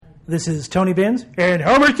This is Tony Binns and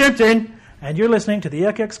Homer Simpson, and you're listening to the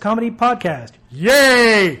Yuck Yucks Comedy Podcast.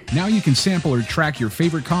 Yay! Now you can sample or track your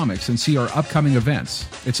favorite comics and see our upcoming events.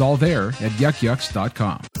 It's all there at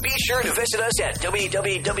yuckyucks.com. Be sure to visit us at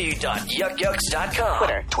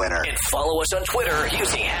www.yuckyucks.com. Twitter. And follow us on Twitter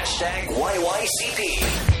using hashtag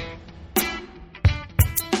YYCP.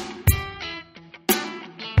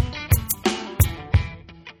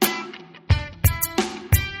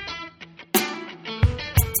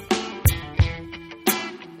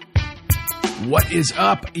 What is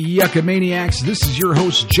up, Yuckamaniacs? This is your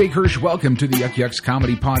host, Jake Hirsch. Welcome to the Yuck Yucks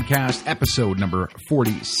Comedy Podcast, episode number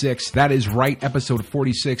 46. That is right, episode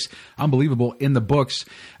 46. Unbelievable, in the books.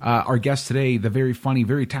 Our guest today, the very funny,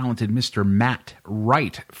 very talented Mr. Matt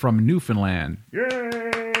Wright from Newfoundland. Yay!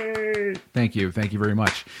 Thank you very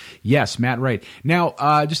much. Yes, Matt Wright. Now,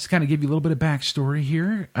 just to kind of give you a little bit of backstory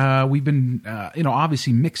here, we've been,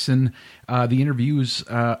 obviously mixing the interviews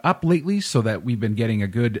up lately so that we've been getting a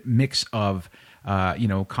good mix of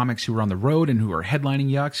comics who are on the road and who are headlining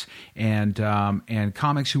Yucks, and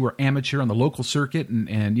comics who are amateur on the local circuit,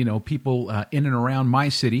 and people in and around my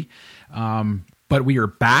city. But we are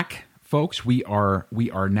back, folks. We are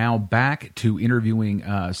now back to interviewing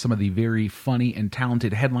some of the very funny and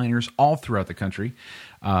talented headliners all throughout the country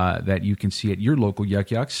that you can see at your local Yuck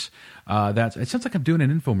Yucks. It sounds like I'm doing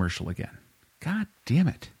an infomercial again. God damn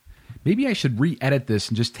it. Maybe I should re-edit this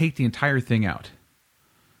and just take the entire thing out.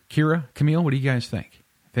 Kira, Camille, what do you guys think?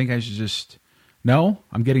 Think I should just... No?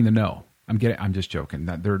 I'm getting the no. I'm just joking.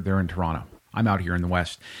 They're in Toronto. I'm out here in the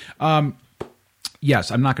West.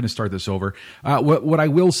 Yes, I'm not going to start this over. What I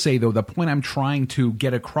will say, though, the point I'm trying to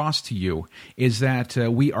get across to you is that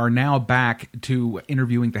we are now back to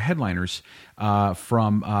interviewing the headliners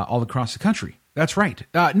from all across the country. That's right.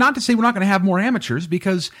 Not to say we're not going to have more amateurs,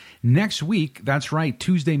 because next week, that's right,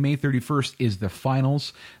 Tuesday, May 31st, is the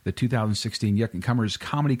finals, the 2016 Yuck and Comers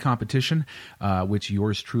Comedy Competition, which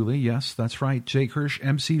yours truly, yes, that's right, Jake Hirsch,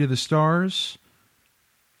 MC to the Stars,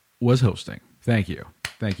 was hosting. Thank you.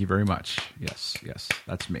 Thank you very much. Yes,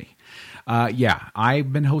 that's me.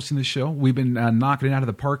 I've been hosting the show. We've been knocking it out of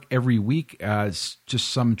the park every week. It's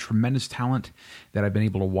just some tremendous talent that I've been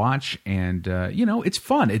able to watch, and it's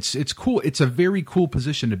fun. It's cool. It's a very cool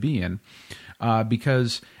position to be in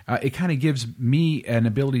because it kind of gives me an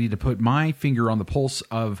ability to put my finger on the pulse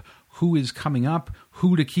of who is coming up,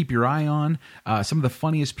 who to keep your eye on, some of the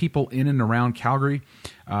funniest people in and around Calgary.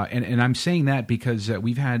 And I'm saying that because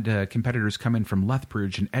we've had competitors come in from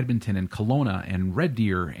Lethbridge and Edmonton and Kelowna and Red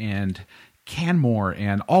Deer and Canmore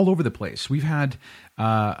and all over the place. We've had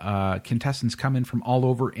contestants come in from all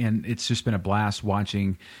over, and it's just been a blast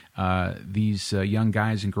watching these young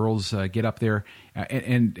guys and girls get up there.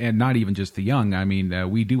 And not even just the young. I mean,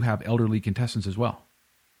 we do have elderly contestants as well.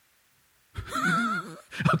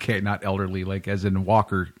 Okay, not elderly, like as in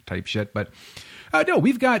walker type shit, but no,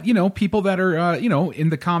 we've got, people that are, in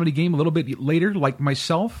the comedy game a little bit later, like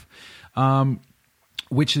myself,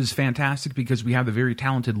 which is fantastic because we have the very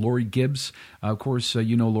talented Lori Gibbs. Of course,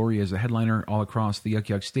 Lori as a headliner all across the Yuck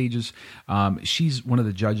Yuck stages. She's one of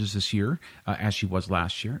the judges this year, as she was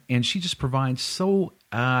last year, and she just provides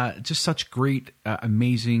just such great,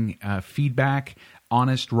 amazing feedback,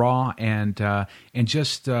 honest, raw, and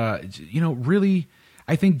just, really,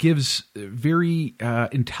 I think, gives very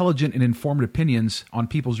intelligent and informed opinions on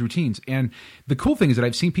people's routines. And the cool thing is that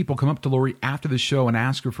I've seen people come up to Lori after the show and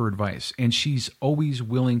ask her for advice. And she's always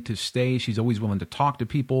willing to stay. She's always willing to talk to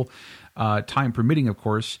people, time permitting, of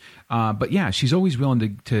course. But yeah, she's always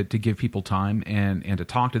willing to give people time and to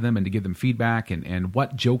talk to them and to give them feedback and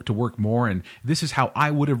what joke to work more. And this is how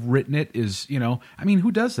I would have written it is,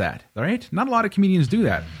 who does that, right? Not a lot of comedians do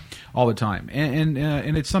that all the time, and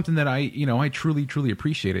it's something that I truly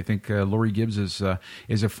appreciate. I think Lori Gibbs is a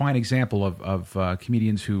fine example of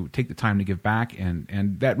comedians who take the time to give back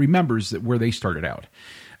and that remembers that where they started out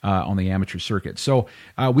on the amateur circuit. So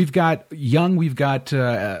we've got young, we've got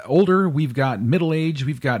older, we've got middle age,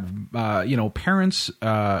 we've got parents,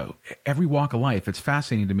 every walk of life. It's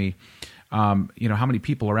fascinating to me. How many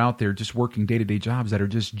people are out there just working day-to-day jobs that are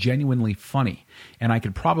just genuinely funny. And I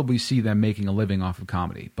could probably see them making a living off of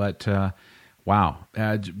comedy. But, wow,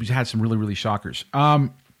 we had some really, really shockers.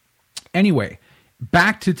 Anyway,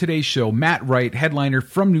 back to today's show. Matt Wright, headliner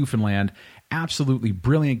from Newfoundland. Absolutely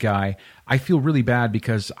brilliant guy. I feel really bad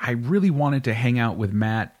because I really wanted to hang out with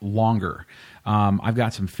Matt longer. I've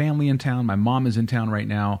got some family in town. My mom is in town right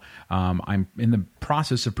now. I'm in the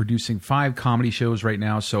process of producing 5 comedy shows right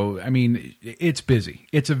now. So, I mean, it's busy.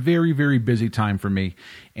 It's a very, very busy time for me.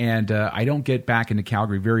 And I don't get back into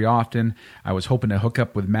Calgary very often. I was hoping to hook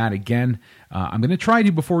up with Matt again. I'm going to try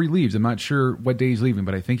to before he leaves. I'm not sure what day he's leaving,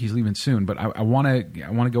 but I think he's leaving soon. But I want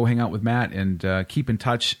to go hang out with Matt and keep in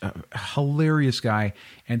touch. Hilarious guy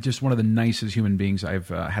and just one of the nicest human beings I've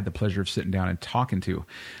had the pleasure of sitting down and talking to.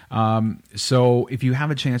 So if you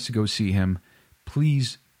have a chance to go see him,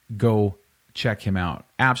 please go check him out.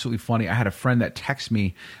 Absolutely funny. I had a friend that texted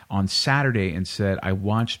me on Saturday and said, I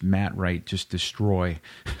watched Matt Wright just destroy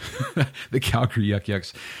the Calgary Yuck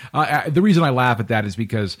Yucks. The reason I laugh at that is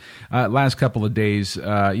because last couple of days,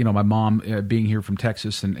 my mom being here from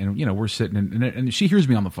Texas and we're sitting and she hears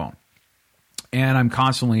me on the phone. And I'm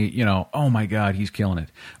constantly, oh my God, he's killing it.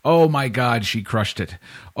 Oh my God, she crushed it.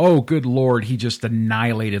 Oh, good Lord, he just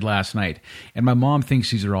annihilated last night. And my mom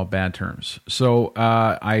thinks these are all bad terms. So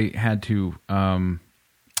I had to, I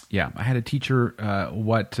had to teach her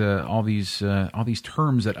what all these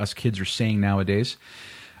terms that us kids are saying nowadays.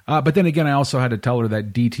 But then again, I also had to tell her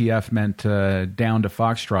that DTF meant down to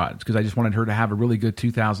Foxtrot because I just wanted her to have a really good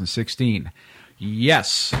 2016.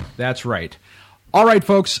 Yes, that's right. All right,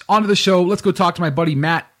 folks, on to the show. Let's go talk to my buddy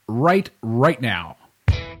Matt right now.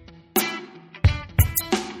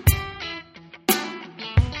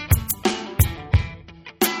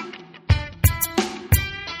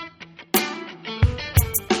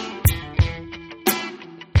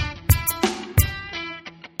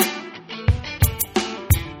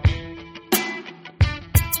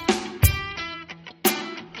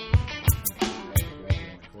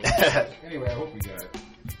 Anyway, I hope we got it.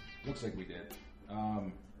 Looks like we did.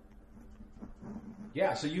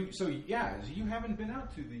 So you haven't been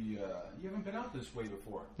out to you haven't been out this way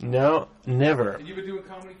before. No, never. And you've been doing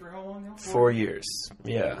comedy for how long now? 4 years.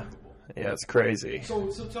 Yeah. Yeah, it's crazy.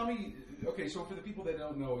 So tell me, okay, so for the people that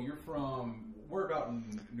don't know, you're from, where about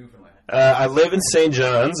in Newfoundland? I live in St.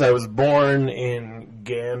 John's. I was born in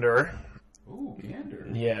Gander. Ooh, Gander.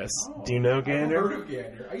 Yes. Oh, Do you know Gander? I've heard of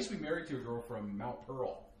Gander. I used to be married to a girl from Mount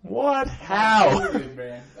Pearl. What? How? Perlian,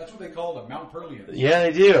 man. That's what they call them, Mount Perlians. Yeah,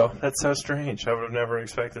 they do. That's so strange. I would have never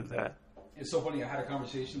expected that. It's so funny. I had a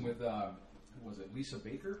conversation with, who was it, Lisa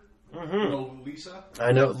Baker? Mm-hmm. You know Lisa?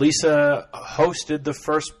 I know. Lisa hosted the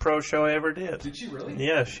first pro show I ever did. Did she really?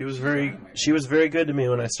 Yeah, she was very good to me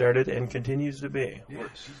when I started and continues to be. Yeah,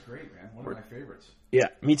 she's great, man. One of my favorites. Yeah,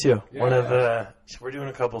 me too. Yeah. We're doing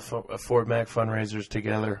a couple of Ford Mac fundraisers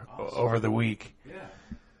together over the week. Yeah.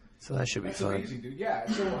 So that should be fun. That's amazing, dude. Yeah,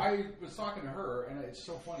 so I was talking to her, and it's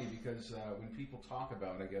so funny because when people talk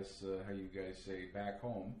about, I guess, how you guys say back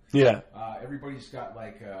home, yeah, everybody's got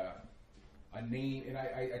like a name, and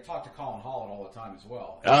I talk to Colin Holland all the time as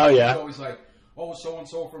well. Oh, yeah. He's always like, oh,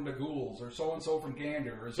 so-and-so from the Ghouls, or so-and-so from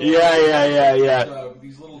Gander, or Yeah.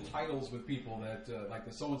 These little titles with people that, like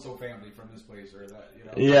the so-and-so family from this place, or that,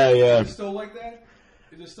 Yeah. Is it still like that?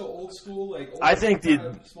 Is it still old school, like old I think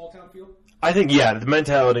small town feel? I think, the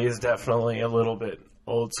mentality is definitely a little bit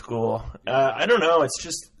old school. I don't know. It's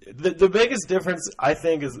just the biggest difference, I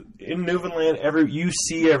think, is in Newfoundland, you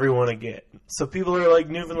see everyone again. So people are like,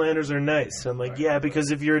 Newfoundlanders are nice. I'm like, yeah, because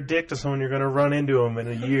if you're a dick to someone, you're going to run into them in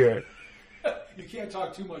a year. You can't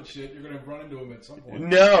talk too much shit. You're going to run into them at some point.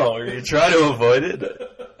 No, you try to avoid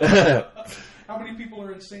it. How many people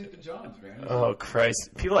are in St. John's, man? Oh,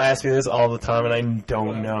 Christ. People ask me this all the time, and I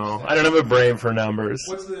don't know. I don't have a brain for numbers.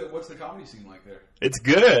 What's the comedy scene like there? It's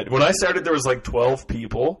good. When I started, there was like 12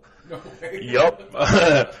 people. No way. Yep.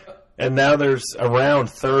 And now there's around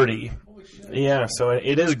 30. Holy shit. Yeah, so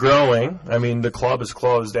it is growing. I mean, the club is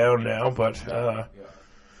closed down now, but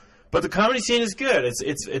the comedy scene is good.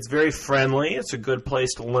 It's very friendly. It's a good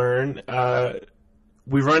place to learn.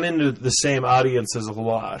 We run into the same audiences a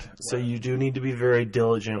lot, so you do need to be very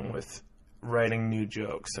diligent with writing new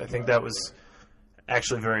jokes. I think that was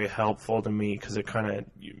actually very helpful to me because it kind of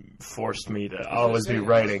forced me to always be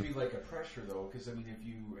writing. It must be like a pressure, though, because, I mean, if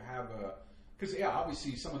you have a... Because,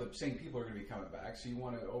 obviously some of the same people are going to be coming back, so you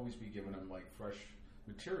want to always be giving them, like, fresh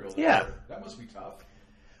material. Yeah. That must be tough.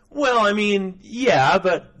 Well, I mean, yeah,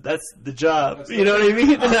 but that's the job. You know what I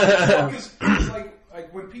mean? Because,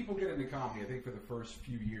 like when people get into comedy, I think for the first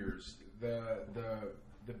few years, the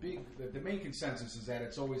main consensus is that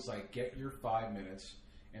it's always like get your 5 minutes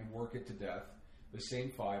and work it to death, the same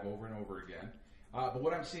 5 over and over again. But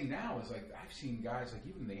what I'm seeing now is like I've seen guys like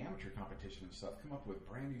even in the amateur competition and stuff come up with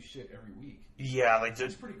brand new shit every week. Yeah, like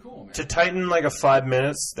it's pretty cool, man. To tighten like a 5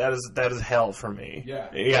 minutes, that is hell for me.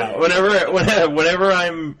 Yeah. Whenever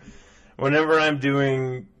I'm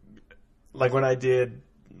doing, like when I did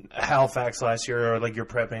Halifax last year, or like you're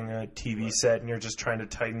prepping a TV set and you're just trying to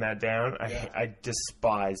tighten that down. I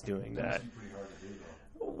despise doing that.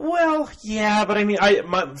 Well, yeah, but I mean,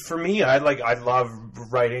 for me, I love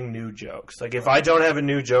writing new jokes. Like if I don't have a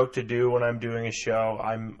new joke to do when I'm doing a show,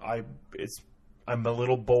 I'm a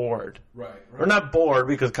little bored. Right. Or not bored,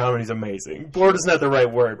 because comedy's amazing. Bored is not the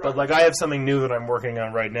right word, but like I have something new that I'm working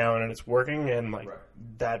on right now, and it's working, and like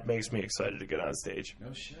that makes me excited to get on stage.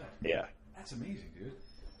 No shit. Yeah. That's amazing, dude.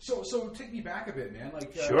 So take me back a bit, man.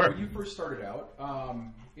 Like sure. When you first started out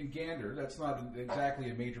in Gander, that's not exactly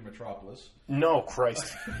a major metropolis. No,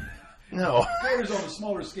 Christ. No. Gander's on the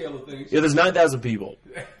smaller scale of things. Yeah, there's 9,000 people.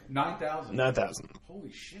 9,000? 9,000.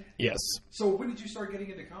 Holy shit. Yes. So when did you start getting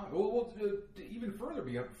into comedy? Well, even further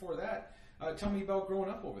before that, tell me about growing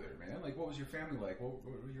up over there, man. Like, what was your family like? What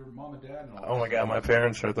were your mom and dad and all that? Oh, my God, my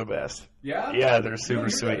parents are the best. Yeah? Yeah, they're super you don't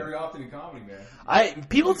hear sweet. That very often in comedy, man.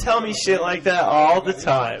 People tell me shit like that all the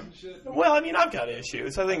time. Well, I mean, I've got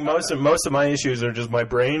issues. I think most of my issues are just my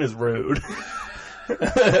brain is rude.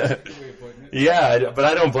 Yeah, but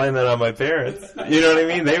I don't blame that on my parents. You know what I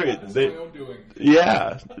mean?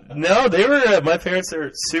 Yeah. No, they were. My parents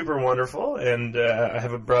are super wonderful, and I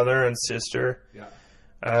have a brother and sister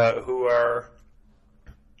who are.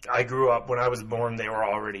 I grew up when I was born. They were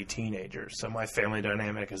already teenagers, so my family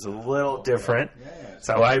dynamic is a little different.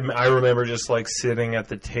 So I remember just like sitting at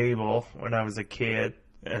the table when I was a kid.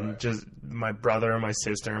 And just my brother and my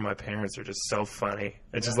sister and my parents are just so funny.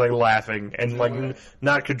 It's just like laughing and like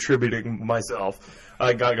not contributing myself.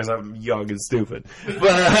 Because I'm young and stupid.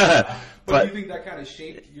 But do you think that kind of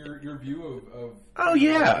shaped your view of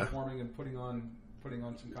performing and putting on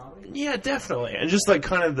some comedy? Yeah, definitely. And just like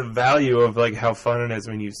kind of the value of like how fun it is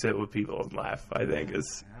when you sit with people and laugh, I think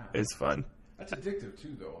is fun. That's addictive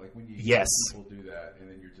too, though. Like when you hear people do that, and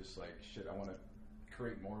then you're just like, shit, I want to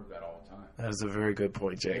create more of that all the time. That is a very good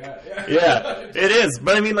point, Jake. Yeah, it is.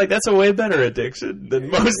 But I mean, like, that's a way better addiction than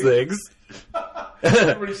most things.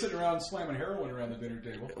 Everybody's sitting around slamming heroin around the dinner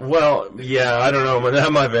table. Well, yeah, I don't know. But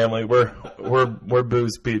not my family. We're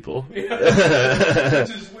booze people.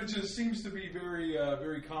 Which seems to be very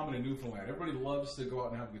very common in Newfoundland. Everybody loves to go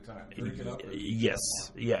out and have a good time. Drink it up. Yes,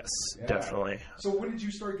 definitely. So when did you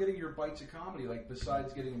start getting your bites of comedy? Like,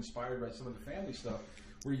 besides getting inspired by some of the family stuff,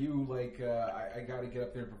 were you like, I got to get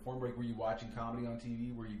up there and perform? Like, were you watching comedy on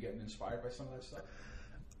TV? Were you getting inspired by some of that stuff?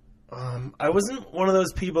 I wasn't one of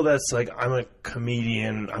those people that's like, I'm a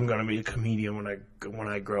comedian. I'm going to be a comedian when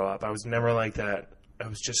I grow up. I was never like that.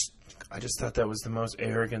 I just thought that was the most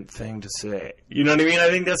arrogant thing to say. You know what I mean? I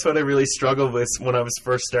think that's what I really struggled with when I was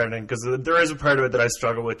first starting, because there is a part of it that I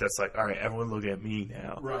struggle with that's like, all right, everyone look at me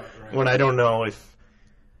now. Right. When I don't know if...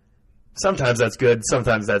 Sometimes that's good,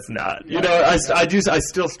 sometimes that's not. You know, I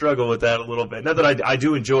still struggle with that a little bit. Not that I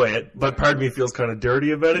do enjoy it, but part of me feels kind of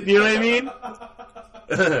dirty about it. You know what I mean?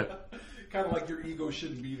 Kind of like your ego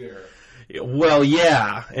shouldn't be there. Well,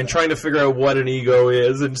 yeah, and trying to figure out what an ego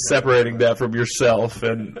is and separating that from yourself,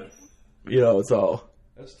 and it's all.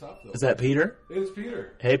 That's tough, though. Is that Peter? It's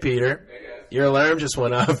Peter. Hey, Peter. Hey, guys. Your alarm just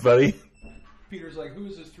went off, buddy. Peter's like, who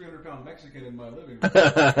is this 300-pound Mexican in my living room? Every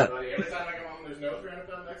time I come home, there's no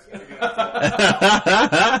 300-pound Mexican. You don't know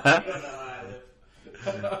how I live.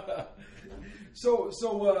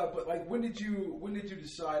 But like, when did you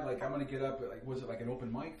decide, like, I'm going to get up? Like, was it like an open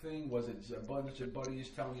mic thing? Was it a bunch of buddies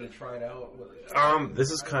telling you to try it out? This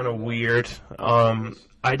is kind of weird.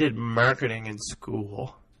 I did marketing in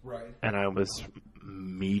school. Right. And I was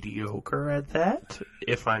mediocre at that,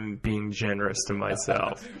 if I'm being generous to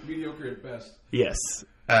myself. Mediocre at best. Yes.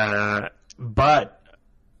 But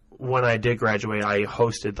when I did graduate, I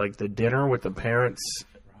hosted like the dinner with the parents,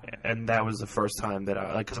 and that was the first time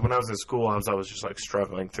that because when I was in school, I was just like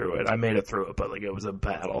struggling through it. I made it through it, but like it was a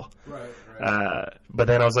battle. Right. But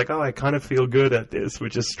then I was like, oh, I kind of feel good at this,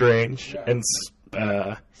 which is strange. Yeah. And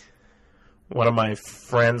one of my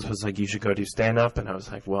friends was like, you should go do stand-up. And I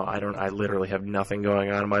was like, well, I literally have nothing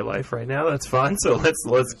going on in my life right now. That's fine. So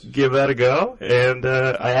let's give that a go. And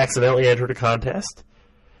I accidentally entered a contest.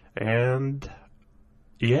 And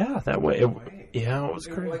yeah, that way. It was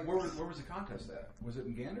great. Like, where was the contest at? Was it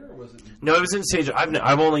in Gander or was it? No, it was in Sage.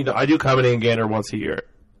 I do comedy in Gander once a year.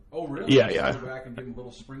 Oh, really? Yeah. Go back and give a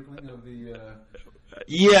little sprinkling of the...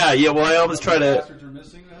 Yeah. Well, I always try to... Bastards are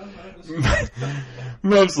missing now?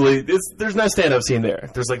 Mostly. There's no stand-up scene there.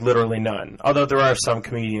 There's, like, literally none. Although there are some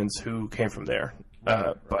comedians who came from there.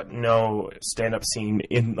 But no stand-up scene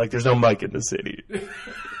in... Like, there's no mic in the city.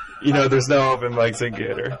 There's no open mics in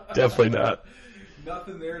Gander. Definitely not.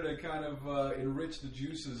 Nothing there to kind of enrich the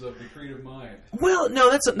juices of the creative mind. Well,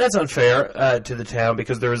 no, that's unfair to the town,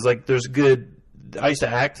 because there's good I used to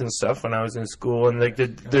act and stuff when I was in school, and like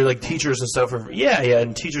they're like teachers and stuff.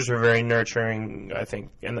 And teachers were very nurturing, I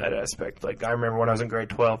think, in that aspect. Like I remember when I was in grade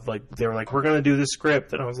 12, like they were like, "We're gonna do this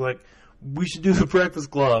script," and I was like, "We should do the Breakfast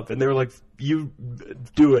Club," and they were like, "You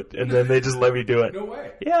do it," and then they just let me do it. No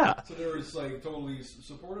way. Yeah. So they were like totally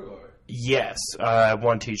supportive of it. Yes,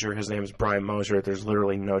 one teacher, his name is Brian Mosier. There's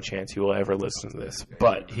literally no chance he will ever listen to this,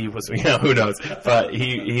 but he was, who knows? But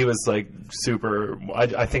he was like super.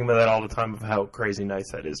 I think about that all the time of how crazy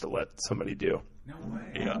nice that is to let somebody do. No way.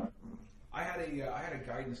 Yeah. I had a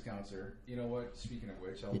guidance counselor. You know what? Speaking of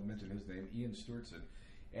which, I'll mention his name, Ian Stewartson,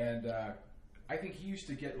 and I think he used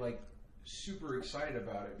to get like super excited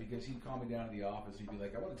about it because he'd call me down to the office. He'd be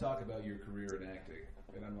like, "I want to talk about your career in acting,"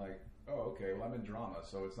 and I'm like, "Oh, okay. Well, I'm in drama,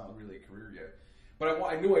 so it's not really a career yet." But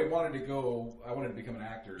I knew I wanted to become an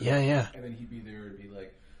actor. Yeah, yeah. And then he'd be there and be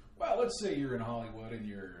like, "Well, let's say you're in Hollywood and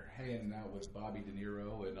you're hanging out with Bobby De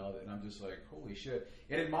Niro and all that," and I'm just like, "Holy shit!"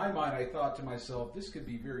 And in my mind, I thought to myself, "This could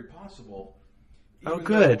be very possible." Oh, Even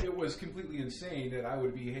good. though it was completely insane that I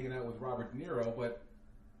would be hanging out with Robert De Niro, but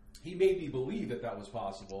he made me believe that was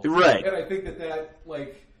possible. Right. And I think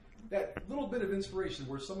that little bit of inspiration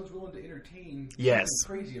where someone's willing to entertain Yes.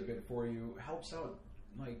 something crazy a bit for you helps out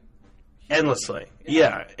like Endlessly.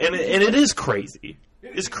 Yeah, and it is crazy.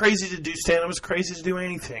 It's crazy to do stand-up. It's crazy to do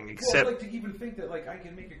anything except. Well, like to even think that like I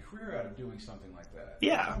can make a career out of doing something like that.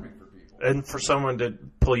 Yeah. Performing for people. And for someone to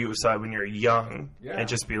pull you aside when you're young Yeah. and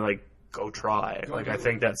just be like, "Go try." Go like do I it.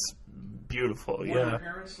 think that's beautiful. Were Yeah. your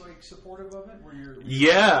parents like supportive of it? Were your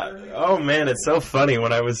Yeah. Oh man, it's so funny.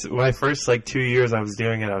 When I first like 2 years I was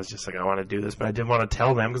doing it, I was just like, I want to do this, but I didn't want to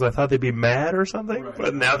tell them because I thought they'd be mad or something. Right.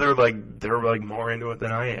 But now they're like more into it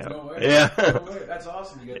than I am. No way. Yeah. No way. That's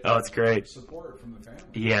awesome. You get Oh, it's great. support from the family.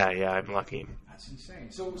 Yeah, I'm lucky. That's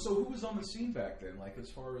insane. So who was on the scene back then? Like as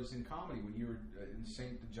far as in comedy when you were in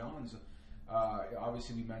St. John's?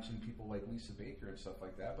 Obviously, we mentioned people like Lisa Baker and stuff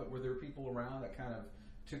like that. But were there people around that kind of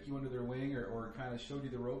took you under their wing or kind of showed you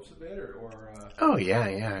the ropes a bit? Oh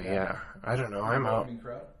yeah. I don't know. I'm out. welcoming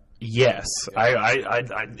crowd? Yes, I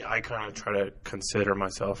kind of try to consider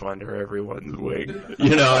myself under everyone's wing.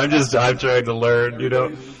 I'm trying to learn.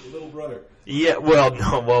 Everybody's a little brother. Yeah,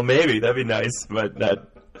 well, maybe that'd be nice, but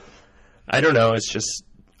I don't know. It's just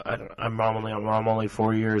I'm only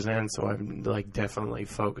 4 years in, so I'm like definitely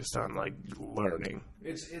focused on like learning.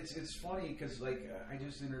 It's funny because like I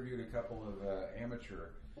just interviewed a couple of amateur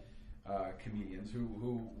comedians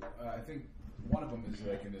who I think one of them is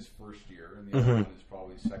like in his first year, and the other one is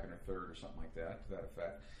probably second or third or something like that to that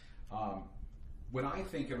effect. When I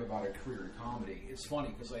think about a career in comedy, it's funny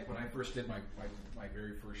because like when I first did my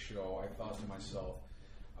very first show, I thought to myself,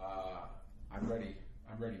 I'm ready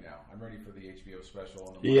now. I'm ready for the HBO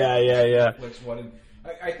special. And Yeah. Netflix one. And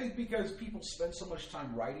I think because people spend so much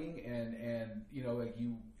time writing and like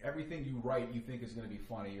everything you write you think is going to be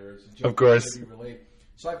funny or it's a joke. Of course. That you relate.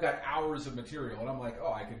 So I've got hours of material and I'm like,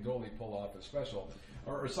 I can totally pull off a special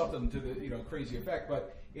or something to the crazy effect.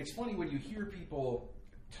 But it's funny when you hear people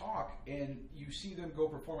talk and you see them go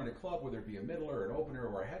perform in a club, whether it be a middler, an opener,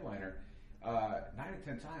 or a headliner. 9 out of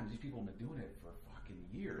 10 times these people have been doing it for fucking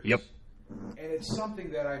years. Yep. And it's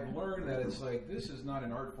something that I've learned that it's like this is not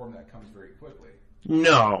an art form that comes very quickly.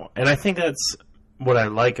 No, and I think that's what I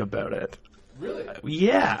like about it. Really?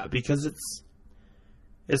 Yeah, because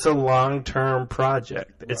it's a long-term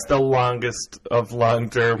project. It's the longest of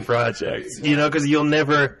long-term projects. Because you'll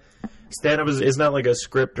never stand-up is not like a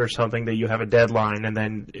script or something that you have a deadline and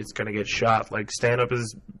then it's going to get shot. Like stand-up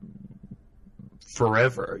is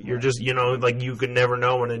forever. You're just, like you could never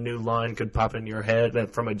know when a new line could pop in your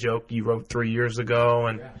head from a joke you wrote 3 years ago.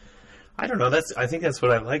 And I don't know. I think that's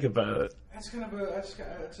what I like about it. That's kind of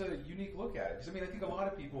that's a unique look at it. Because I think a lot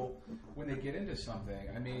of people when they get into something,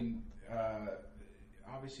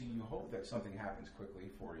 obviously you hope that something happens quickly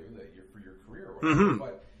for you for your career or whatever.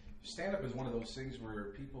 But stand-up is one of those things where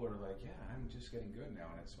people are like, yeah, I'm just getting good now,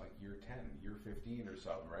 and it's like year 10, year 15 or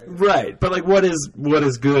something, right? Right, but like what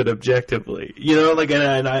is good objectively?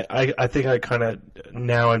 And I think I kind of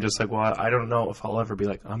now I'm just like, well, I don't know if I'll ever be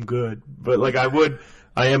like I'm good, but like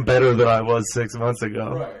I am better than I was 6 months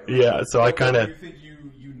ago. Right. Yeah, so I kind of. Do you think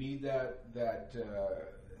you need that?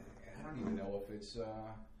 I don't even know if it's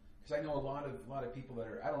because I know a lot of people that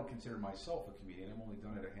are. I don't consider myself a comedian. I've only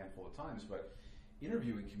done it a handful of times, but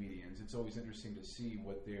interviewing comedians, it's always interesting to see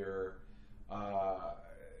what their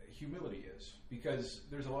humility is, because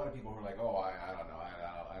there's a lot of people who are like, I don't know,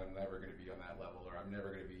 I'm never going to be on that level, or I'm never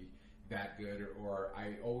going to be that good, or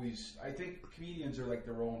I think comedians are like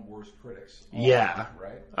their own worst critics. Yeah.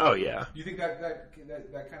 Right. Oh yeah. Do you think that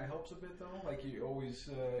kind of helps a bit though? Like you always,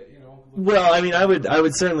 Well, I mean, I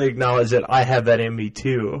would certainly acknowledge that I have that in me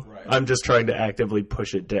too. Right. I'm just trying to actively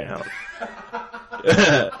push it down.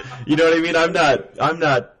 You know what I mean? I'm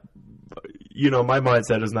not. My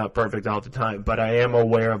mindset is not perfect all the time, but I am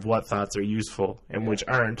aware of what thoughts are useful and which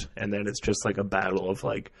aren't, and then it's just like a battle of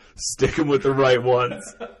like sticking with the right ones.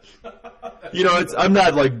 I'm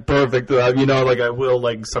not like perfect. Like I will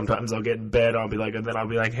like sometimes I'll get in bed, I'll be like, and then I'll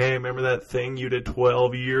be like, hey, remember that thing you did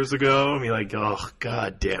 12 years ago? And be like, oh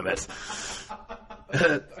god damn it.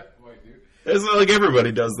 It's not like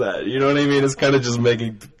everybody does that. You know what I mean? It's kind of just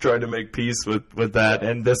trying to make peace with that.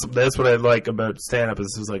 And that's what I like about stand-up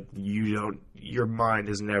is it's like your mind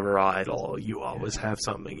is never idle. You always have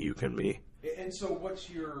something you can be. And so what's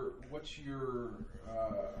your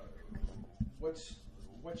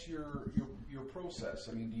process?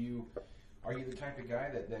 I mean, are you the type of guy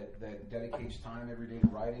that dedicates time every day to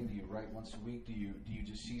writing? Do you write once a week? Do you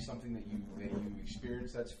just see something that you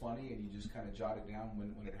experience that's funny and you just kind of jot it down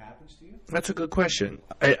when it happens to you? That's a good question.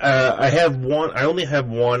 I only have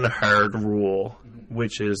one hard rule,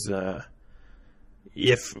 which is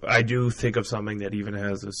if I do think of something that even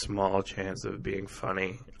has a small chance of being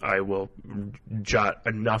funny, I will jot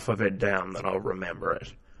enough of it down that I'll remember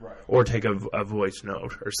it. Right. Or take a voice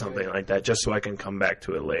note or something like that, just so I can come back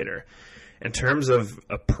to it later. In terms of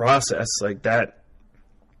a process, like that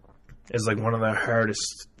is like one of the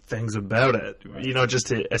hardest things about it. Right. Just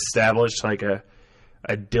to establish like a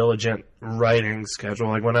diligent writing schedule.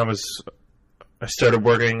 Like when I started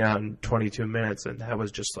working on 22 Minutes, and that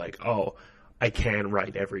was just like, oh, I can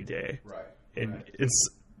write every day. Right. And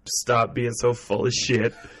stop being so full of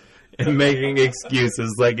shit. And making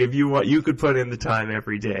excuses. Like, if you want, you could put in the time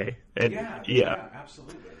every day. And, yeah,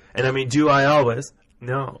 absolutely. And I mean, do I always?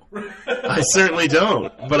 No. I certainly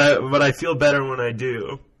don't. But I feel better when I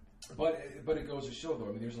do. But it goes to show, though.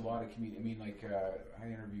 I mean, there's a lot of comedians. I mean, like, I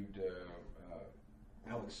interviewed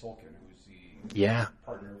Alex Sulkin, who's the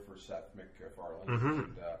partner for Seth MacFarlane,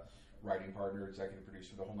 and writing partner, executive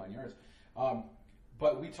producer, the whole 9 yards.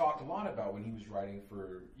 But we talked a lot about when he was writing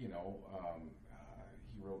for, he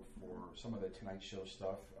wrote for some of the Tonight Show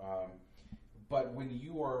stuff. But when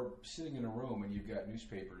you are sitting in a room and you've got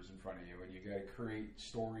newspapers in front of you and you've got to create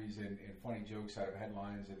stories and funny jokes out of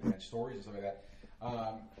headlines and stories and stuff like that,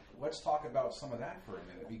 let's talk about some of that for a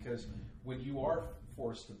minute. Because when you are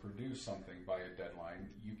forced to produce something by a deadline,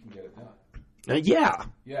 you can get it done. Yeah.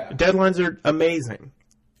 Deadlines are amazing.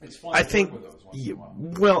 It's fun to work with those once in a while.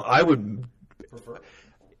 Well, I would prefer.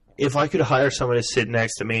 If I could hire someone to sit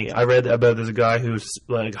next to me, I read about this guy who's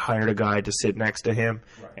like hired a guy to sit next to him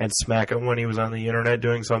and smack him when he was on the internet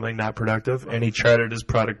doing something not productive, and he charted his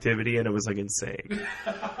productivity, and it was like insane.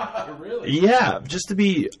 Really? Yeah, just to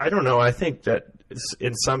be. I don't know. I think that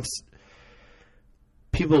in some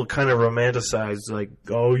people kind of romanticize like,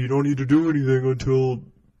 oh, you don't need to do anything until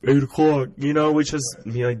 8 o'clock, which is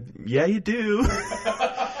like, yeah, you do.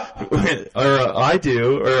 Or I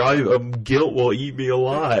do, or guilt will eat me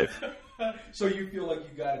alive. So you feel like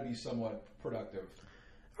you got to be somewhat productive,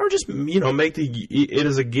 or just make it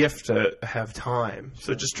as a gift to have time.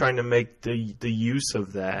 So just trying to make the use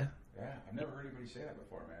of that. Yeah, I've never heard anybody say that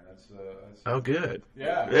before, man. That's oh, good.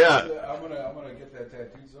 Yeah. I'm gonna get that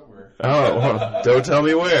tattooed somewhere. Oh, well, don't tell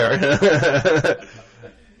me where.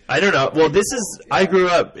 I don't know. Well, I grew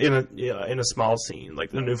up in a small scene.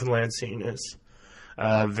 Like the Newfoundland scene is.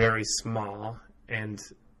 Very small, and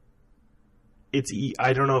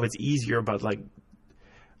I don't know if it's easier, but like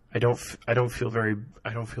I don't feel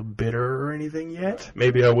bitter or anything yet.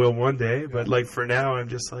 Maybe I will one day, but like for now, I'm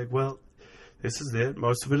just like, well, this is it.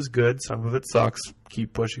 Most of it is good. Some of it sucks.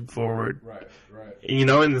 Keep pushing forward. Right. And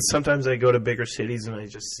then sometimes I go to bigger cities and I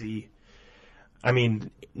just see. I mean,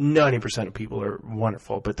 90% of people are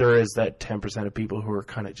wonderful, but there is that 10% of people who are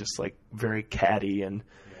kind of just like very catty and.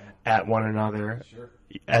 At one another,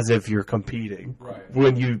 as if you're competing,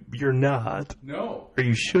 when you're not. No, or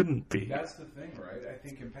you shouldn't be. That's the thing, right? I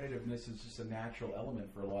think competitiveness is just a natural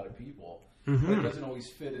element for a lot of people, but it doesn't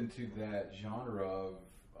always fit into that genre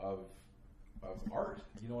of art.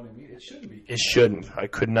 You know what I mean? It shouldn't be. It shouldn't. I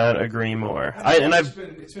could not agree more. It's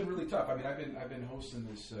been really tough. I mean, I've been hosting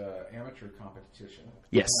this amateur competition.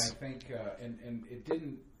 Yes, and I think and it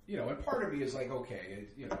didn't. And part of me is like, okay,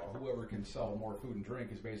 whoever can sell more food and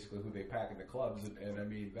drink is basically who they pack in the clubs, and I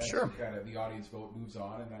mean, that's kind of the audience vote moves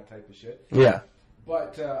on and that type of shit. Yeah.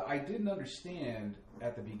 But I didn't understand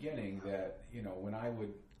at the beginning that, when I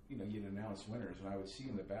would, you'd announce winners, and I would see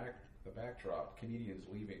in the back the backdrop, comedians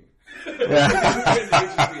leaving.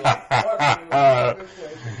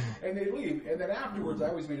 And they leave. And then afterwards, I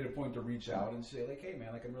always made it a point to reach out and say, like, hey,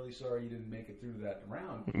 man, like, I'm really sorry you didn't make it through that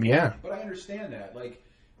round. Yeah. But I understand that. Like,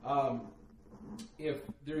 if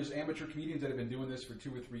there's amateur comedians that have been doing this for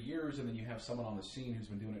 2 or 3 years, and then you have someone on the scene who's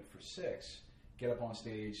been doing it for 6, get up on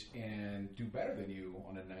stage and do better than you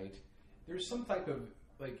on a night, there's some type of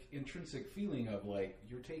like intrinsic feeling of like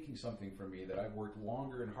you're taking something from me that I've worked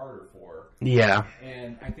longer and harder for. Yeah.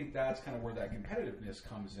 And I think that's kind of where that competitiveness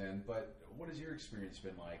comes in. But what has your experience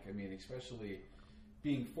been like? I mean, especially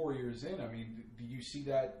being 4 years in, I mean, do you see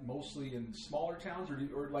that mostly in smaller towns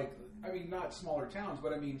or like, I mean, not smaller towns,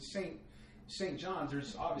 but I mean, St. John's,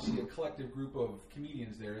 there's obviously a collective group of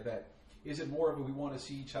comedians there that, is it more of a we want to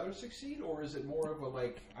see each other succeed, or is it more of a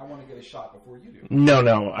like I want to get a shot before you do?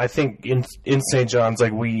 No. I think in St. John's,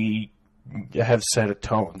 like we have set a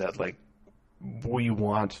tone that like we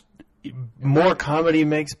want more comedy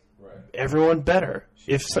makes everyone better.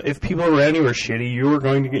 If people around you are shitty, you're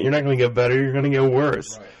not going to get better. You're going to get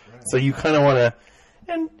worse. Right. So you kind of want to,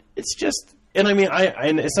 and it's just. And I mean,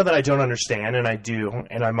 and it's not that I don't understand, and I do,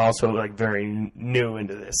 and I'm also like very new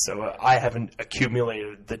into this, so I haven't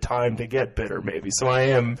accumulated the time to get bitter, maybe. So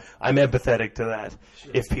I'm empathetic to that,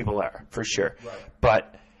 sure. If people are, for sure. Right.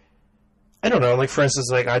 But I don't know, like for instance,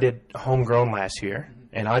 like I did Homegrown last year,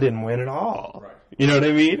 and I didn't win at all. Right. You know what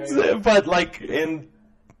I mean? Yeah. But like,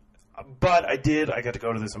 but I got to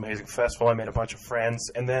go to this amazing festival. I made a bunch of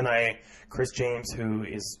friends, and then Chris James, who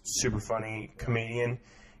is super funny comedian.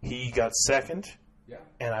 He got second,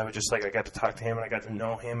 and I was just like, I got to talk to him, and I got to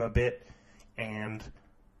know him a bit, and,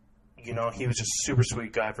 you know, he was just a super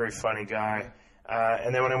sweet guy, very funny guy,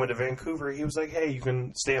 and then when I went to Vancouver, he was like, hey, you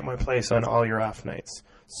can stay at my place on all your off nights.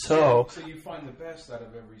 So you find the best out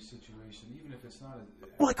of every situation, even if it's not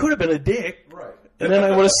well, I could have been a dick, right? And then I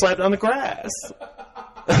would have slept on the grass.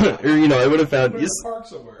 Or, you know, I would have found... in a park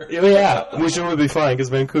somewhere. Yeah, which would be fine, because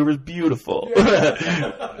Vancouver's beautiful.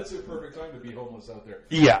 Yeah. That's a perfect time to be homeless out there.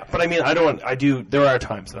 Yeah, but I mean, there are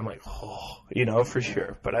times that I'm like, oh, you know, for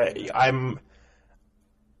sure. But I've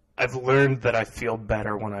learned that I feel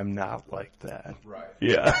better when I'm not like that. Right.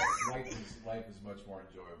 Yeah. Life is much more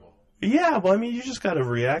enjoyable. Yeah, well, I mean, you just got to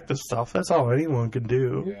react to stuff. That's all anyone can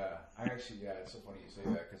do. Yeah, it's so funny you say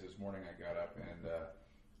that, because this morning I got up and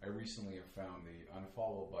I recently have found the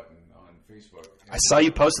unfollow button on Facebook. I saw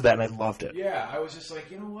you posted that and I loved it. Yeah, I was just like,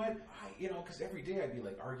 you know what? Because every day I'd be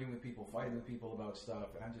like arguing with people, fighting with people about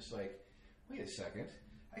stuff, and I'm just like, wait a second.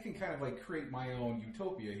 I can kind of like create my own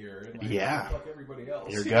utopia here and like fuck everybody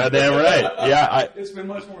else. You're goddamn right. Yeah, it's been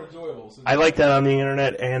much more enjoyable. I like that on the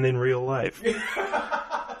internet and in real life.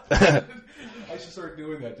 I should start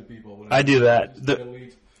doing that to people. I do that.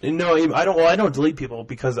 No, I don't. Well, I don't delete people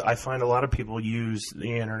because I find a lot of people use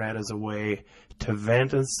the internet as a way to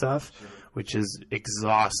vent and stuff, sure. Which is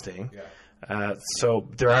exhausting. Yeah. So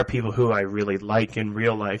there are people who I really like in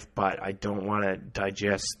real life, but I don't want to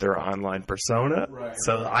digest their online persona. Right,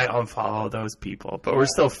 so I unfollow those people. But we're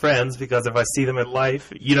still friends because if I see them in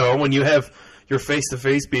life, you know, when you have your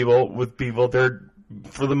face-to-face with people, they're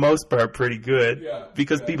for the most part pretty good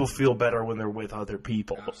because people feel better when they're with other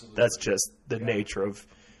people. Absolutely. That's just the nature of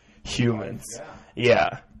humans.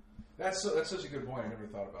 Yeah. That's such a good point. I never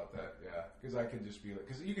thought about that. Yeah, because I can just be like,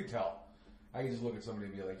 because you can tell. I can just look at somebody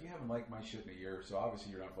and be like, you haven't liked my shit in a year, so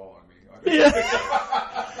obviously you're not following me. Yeah.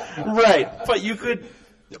 Right, but you could.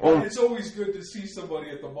 It's always good to see somebody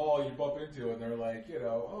at the mall you bump into, and they're like, you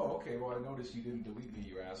know, oh, okay, well, I noticed you didn't delete me,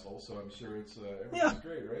 you asshole. So I'm sure it's everything's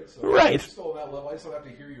great, right? So right. Still on that level, I still have to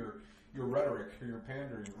hear your rhetoric or your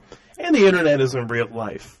pandering. And the internet isn't real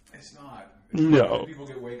life. It's not. No. People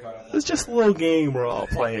get way caught up. It's just a little game we're all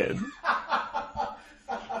playing.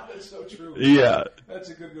 That's so true. Yeah. That's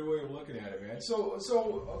a good way of looking at it, man. So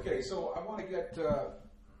okay, so I want to get this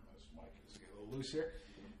mic is getting a little loose here.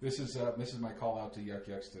 This is my call out to Yuck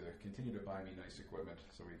Yucks to continue to buy me nice equipment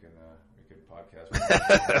so we can podcast.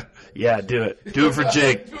 Yeah, do it. Do it for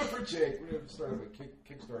Jake. Do it for Jake. We're going to start with a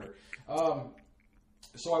Kickstarter.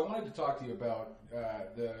 So I wanted to talk to you about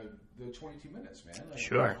the 22 minutes, man. Like,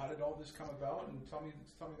 sure. How did all this come about? And tell me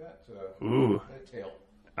that tale.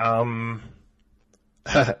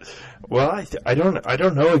 Well, I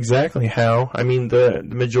don't know exactly how. I mean, the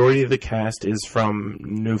majority of the cast is from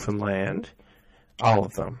Newfoundland. All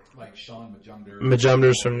of them. Like Sean Majumder.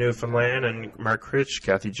 Majumder's from Newfoundland, and Mark Critch,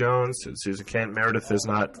 Kathy Jones, Susan Kent. Meredith is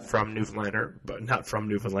not from Newfoundland.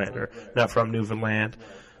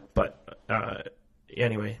 But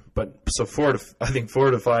anyway, so 4 to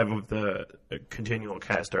 5 of the continual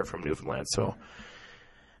cast are from Newfoundland. So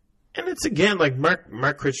And it's, again, like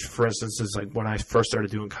Mark Critch, for instance, is like when I first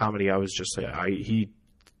started doing comedy, I was just I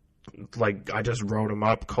just wrote him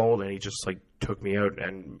up cold, and he just like took me out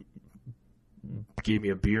and gave me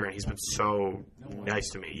a beer, and he's been so nice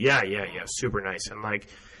to me. Yeah, super nice. And like,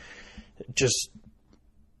 just,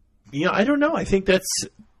 I don't know. I think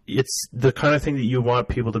it's the kind of thing that you want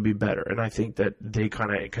people to be better. And I think that they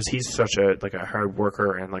kind of, because he's such a hard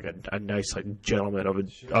worker and like a nice, like, gentleman of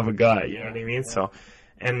a guy, you know what I mean? So,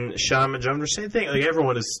 and Sean Majumdar, the same thing. Like,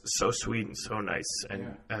 everyone is so sweet and so nice.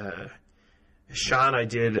 And Sean, I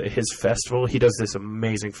did his festival. He does this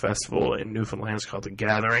amazing festival in Newfoundland. It's called The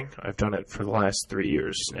Gathering. I've done it for the last 3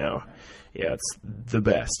 years now. Yeah, it's the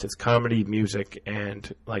best. It's comedy, music,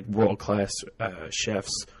 and like world-class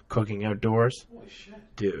chefs cooking outdoors. Holy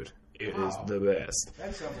shit. Dude, it is the best.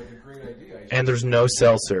 That sounds like a great idea. And there's no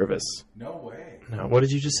cell service. No way. No, what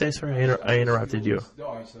did you just say? Sorry, I interrupted you.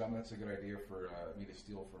 No, I said that's a good idea for me to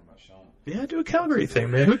steal from Sean. Yeah, do a Calgary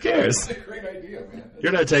thing, man. Who cares? That's a great idea, man.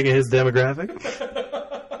 You're not taking his demographic.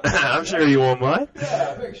 I'm sure you won't mind.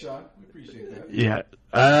 Yeah, thanks, Sean. We appreciate that. Yeah.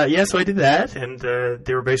 So I did that, and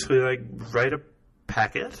they were basically like, write a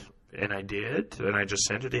packet, and I did, and I just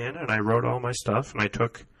sent it in, and I wrote all my stuff, and I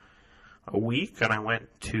took a week, and I went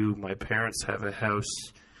to my parents' have a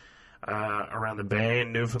house around the bay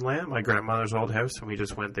in Newfoundland, my grandmother's old house, and we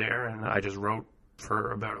just went there, and I just wrote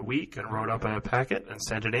for about a week and wrote up a packet and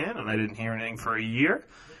sent it in, and I didn't hear anything for a year.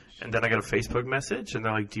 And then I got a Facebook message, and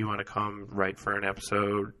they're like, do you want to come write for an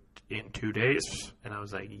episode in 2 days? And I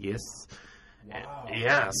was like, yes. Wow.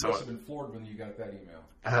 Yeah. You So must have been floored when you got that email.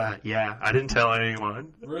 yeah, I didn't tell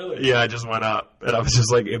anyone. Really? Yeah, I just went up, and I was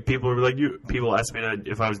just like, if people were like, people asked me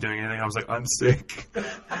if I was doing anything, I was like, I'm sick.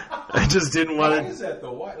 I just didn't want Why to. is that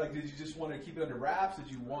though? Why? Like, did you just want to keep it under wraps?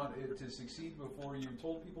 Did you want it to succeed before you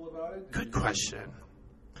told people about it? Good question.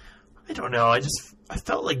 I don't know. I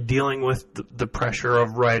felt like dealing with the pressure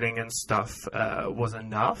of writing and stuff was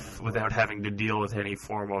enough without having to deal with any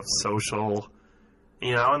form of social,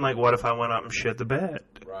 and like, what if I went up and shit the bed?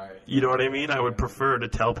 Right. You know what I mean? I would prefer to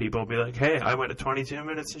tell people, be like, hey, I went to 22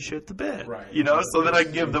 minutes and shit the bed. Right. So that I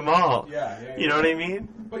can give them all. Yeah. You know what I mean?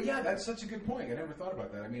 But yeah, that's such a good point. I never thought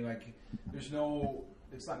about that. I mean, like, it's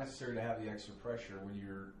not necessary to have the extra pressure when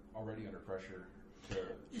you're already under pressure to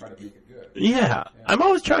try to make it good. Yeah. I'm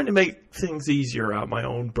always trying to make things easier on my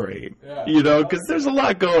own brain. Yeah. Because there's a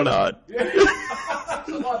lot going on. There's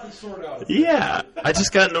a lot to sort out. Yeah. I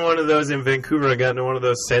just got into one of those in Vancouver. I got into one of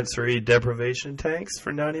those sensory deprivation tanks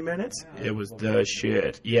for 90 minutes. Yeah, it was the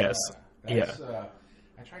shit. Yes. I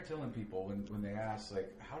try telling people when they ask,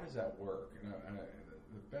 like, how does that work?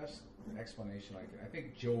 The best explanation, I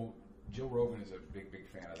think Joe Rogan is a big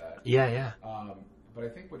fan of that. Yeah. But I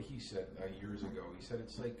think what he said years ago, he said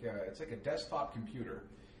it's like a desktop computer,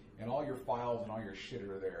 and all your files and all your shit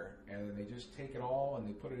are there, and then they just take it all and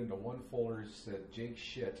they put it into one folder that said Jake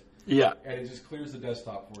shit. Yeah. And it just clears the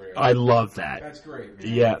desktop for you. I love that. That's great,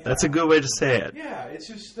 man. Yeah, that's a good way to say it. Yeah, it's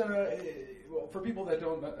just well, for people that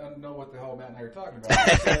don't know what the hell Matt and I are talking about,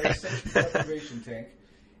 it's a sensory deprivation tank,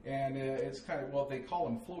 and it's kind of, well, they call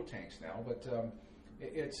them float tanks now, but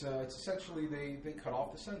it's essentially they cut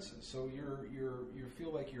off the senses, so you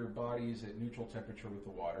feel like your body is at neutral temperature with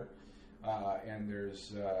the water, and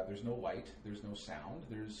there's no light, there's no sound,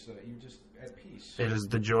 you're just at peace. It is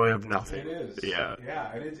the joy of nothing. It is. Yeah.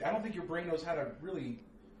 Yeah. It is. I don't think your brain knows how to really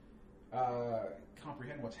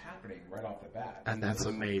comprehend what's happening right off the bat. And that's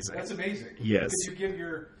amazing. That's amazing. Yes.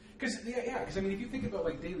 Because I mean, if you think about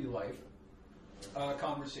like daily life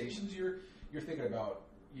conversations, you're thinking about,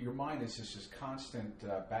 your mind is just this constant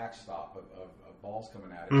backstop of balls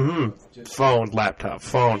coming at it. Mm-hmm. Phone, laptop,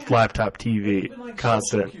 TV, even like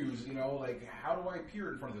constant. Social cues, like, how do I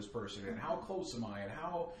appear in front of this person, and how close am I, and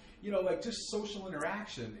how, like, just social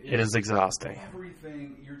interaction. It is exhausting.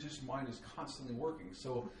 Everything, your just mind is constantly working.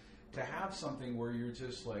 So to have something where you're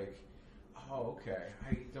just like, oh, okay,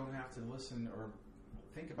 I don't have to listen or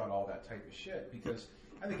think about all that type of shit, because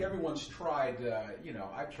I think everyone's tried,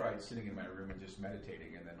 I've tried sitting in my room and just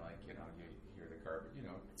meditating, and then, like, you hear the carpet,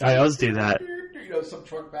 I always do that. Some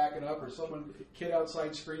truck backing up, or kid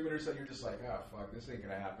outside screaming or something. You're just like, oh, fuck, this ain't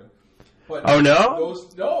going to happen. But oh, no?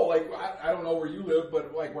 Like, I don't know where you live,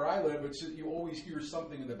 but, like, where I live, it's just, you always hear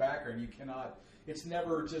something in the background. You cannot, it's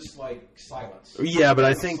never just, like, silence. Yeah, but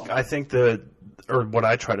I think what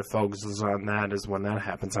I try to focus on that is when that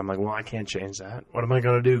happens, I'm like, well, I can't change that. What am I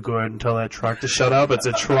going to do? Go ahead and tell that truck to shut up? It's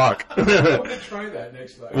a truck. I'm going to try that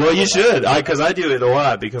next time. Well, you should, because I do it a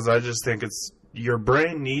lot, because I just think your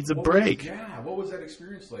brain needs a break. What was that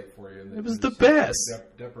experience like for you? It was the best.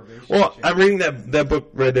 Deprivation. Well, I'm reading that book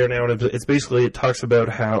right there now, and it talks about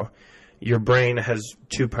how your brain has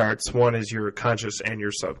two parts. One is your conscious and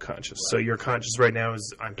your subconscious. So your conscious right now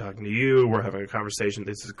is, I'm talking to you, we're having a conversation,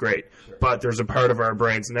 this is great. Sure. But there's a part of our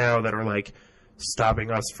brains now that are like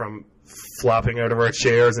stopping us from flopping out of our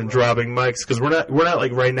chairs and dropping mics, because we're not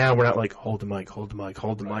like right now, we're not like hold the mic,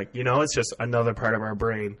 you know. It's just another part of our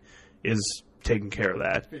brain is taking care of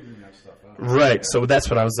that. Figuring that stuff out. Right. So that's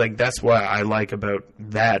what I was like, that's what I like about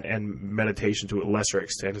that, and meditation to a lesser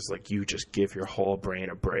extent is like you just give your whole brain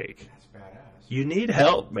a break. That's badass. You need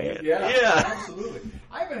help, man. Yeah, absolutely.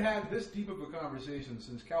 I haven't had this deep of a conversation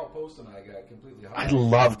since Cal Post and I got completely high. I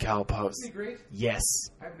love Cal Post. Isn't he great? Yes.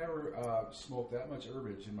 I've never smoked that much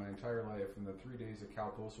herbage in my entire life in the 3 days that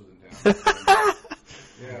Cal Post was in town.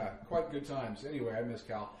 Yeah, quite good times. Anyway, I miss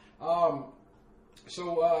Cal.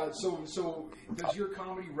 So does your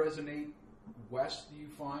comedy resonate west, do you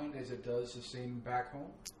find, as it does the same back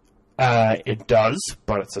home? It does,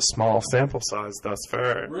 but it's a small sample size thus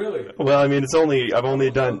far. Really? Well, I mean, I've only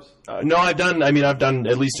done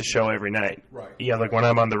at least a show every night. Right. Yeah, like when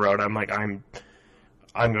I'm on the road, I'm like, I'm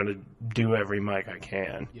going to do every mic I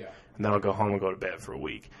can. Yeah. And then I'll go home and go to bed for a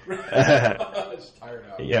week. It's tired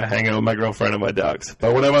out. Yeah, hang out with my girlfriend and my dogs.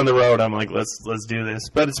 But when I'm on the road, I'm like, let's do this.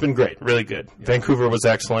 But it's been great, really good. Yeah. Vancouver was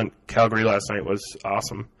excellent. Calgary last night was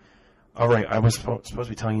awesome. All right, I was supposed to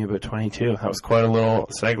be telling you about 22. That was quite a little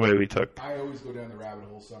segue we took. I always go down the rabbit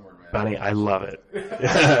hole somewhere, man. Buddy, I love it. You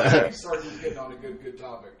started just getting on a good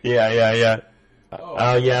topic. Yeah.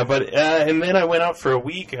 Oh, But and then I went out for a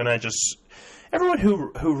week, and everyone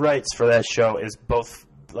who writes for that show is both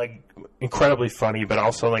like incredibly funny, but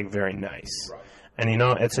also like very nice. Right. And you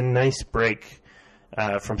know, it's a nice break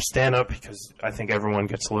from stand-up, because I think everyone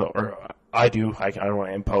gets a little, or I do. I don't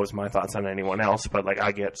want to impose my thoughts on anyone else, but like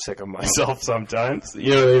I get sick of myself sometimes.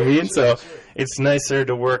 You know what I mean? So it's nicer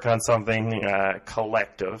to work on something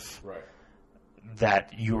collective. Right.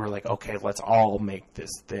 That you were like, okay, let's all make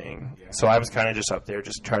this thing. Yeah. So I was kind of just up there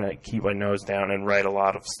just trying to keep my nose down and write a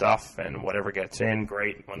lot of stuff, and whatever gets in,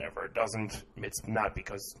 great. Whenever it doesn't, it's not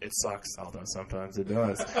because it sucks, although sometimes it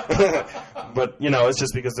does. But, you know, it's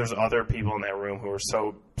just because there's other people in that room who are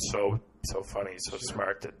so funny, so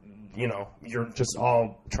smart that, you know, you're just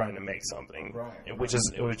all trying to make something, right. which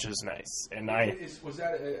is nice. And was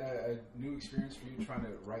that a new experience for you, trying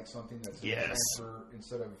to write something that's transfer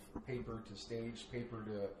instead of paper to stage, paper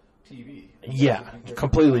to TV? Yeah,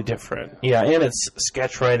 completely different. Yeah, and it's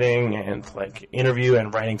sketch writing and like interview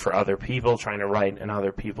and writing for other people, trying to write in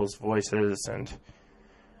other people's voices, and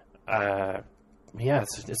yeah,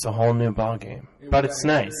 it's a whole new ball game, but it's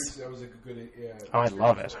nice. That was a good. I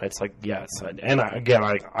love it. It's like, yes, and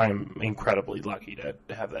I'm incredibly lucky to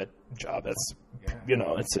have that job. That's you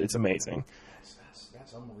know, it's amazing.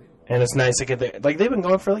 That's unbelievable. And it's nice to get there. Like they've been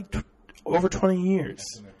going for like over 20 years.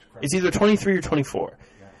 It's either 23 or 24,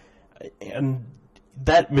 and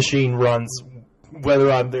that machine runs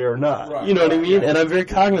whether I'm there or not. Right, you know what I mean? And I'm very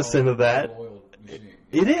cognizant of that.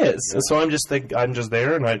 It is. So I'm just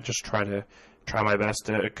there, and I just try my best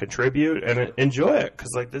to contribute and enjoy it,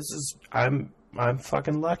 because like this is I'm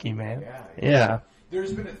fucking lucky, man. Yeah.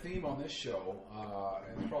 There's been a theme on this show,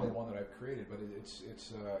 and it's probably one that I've created, but it's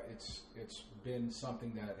been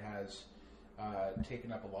something that has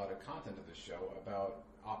taken up a lot of content of this show about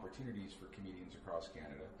opportunities for comedians across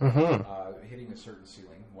Canada, hitting a certain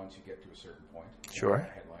ceiling once you get to a certain point. Sure.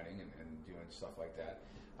 Headlining and doing stuff like that.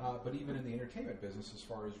 But even in the entertainment business, as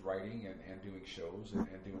far as writing and doing shows and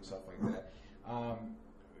doing stuff like that,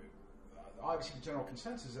 obviously the general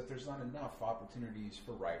consensus is that there's not enough opportunities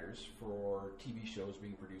for writers for TV shows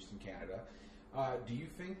being produced in Canada. Do you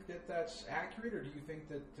think that that's accurate, or do you think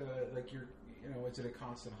that is it a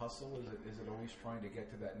constant hustle? Is it always trying to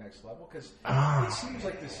get to that next level? Because it seems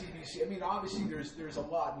like the CBC. I mean, obviously there's a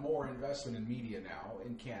lot more investment in media now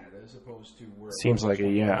in Canada as opposed to where seems like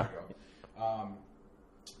it. Yeah.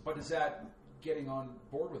 But is that getting on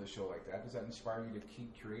board with a show like that? Does that inspire you to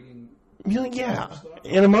keep creating? Yeah,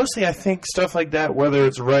 and mostly I think stuff like that, whether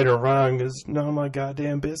it's right or wrong, is none of my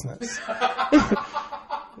goddamn business.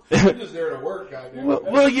 I'm just there to work, goddamn.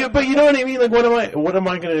 Well, yeah, but you know what I mean. Like, what am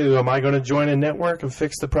I going to do? Am I going to join a network and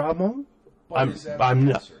fix the problem? I'm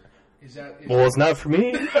not. Well, it's not for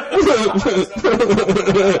me.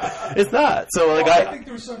 It's not. So, like, I think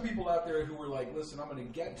there's some people out there who were like, "Listen, I'm going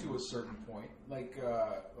to get to a certain point."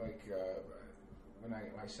 When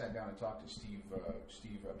I sat down and talked to Steve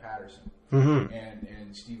Patterson,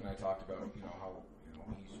 and Steve and I talked about how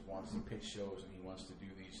he wants to pitch shows and he wants to do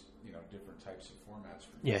these different types of formats.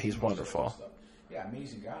 He's wonderful. Yeah,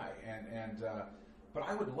 amazing guy, and but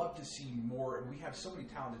I would love to see more. We have so many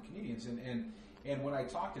talented comedians, and And when I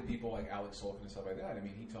talk to people like Alex Sulkin and stuff like that, I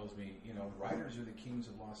mean, he tells me, writers are the kings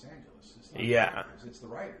of Los Angeles. It's not the actors, it's the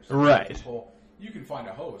writers. Right. People, you can find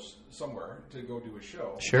a host somewhere to go do a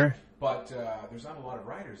show. Sure. But there's not a lot of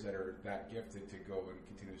writers that are that gifted to go and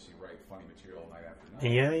continuously write funny material night after night.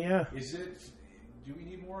 Yeah. Do we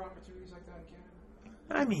need more opportunities like that in Canada?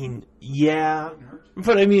 I mean, yeah,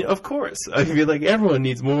 but I mean, of course, I feel like everyone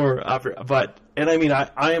needs more.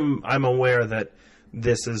 I'm aware that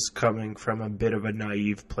this is coming from a bit of a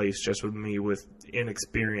naive place, just with me with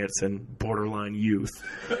inexperience and borderline youth.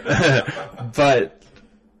 But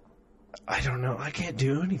I don't know. I can't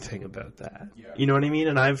do anything about that. Yeah. You know what I mean?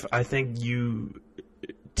 And I think you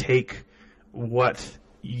take what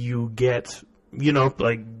you get.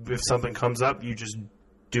 Like if something comes up, you just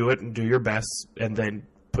do it and do your best, and then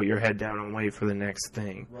put your head down and wait for the next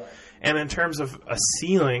thing. Right. And in terms of a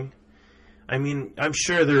ceiling, I mean, I'm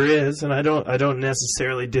sure there is, and I don't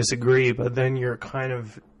necessarily disagree. But then you're kind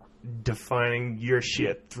of defining your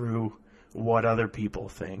shit through what other people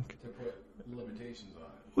think. To put limitations on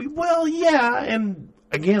it. Well, yeah, and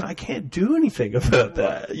again, I can't do anything about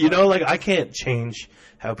that. Like I can't change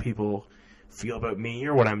how people feel about me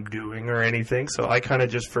or what I'm doing or anything. So I kind of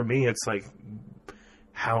just, for me, it's like,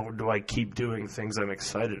 how do I keep doing things I'm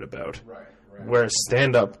excited about? Right. Whereas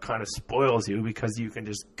stand-up kind of spoils you because you can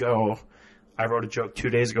just go, I wrote a joke 2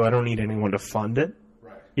 days ago, I don't need anyone to fund it.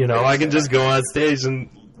 Right. I can just go on stage and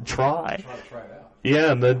try. Try it out.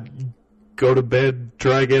 Yeah, and then go to bed,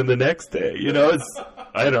 try again the next day. It's,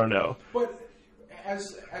 I don't know. But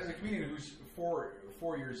as a comedian who's 4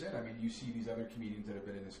 years in, I mean, you see these other comedians that have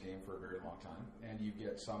been in this game for a very long time, and you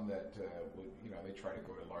get some that, they try to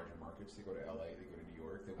go to larger markets. They go to LA, they go to New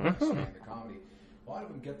York, they want to expand the comedy. A lot of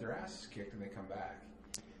them get their asses kicked and they come back.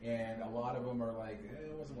 And a lot of them are like,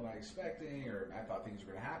 it wasn't what I was expecting, or I thought things were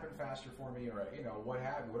going to happen faster for me, or, what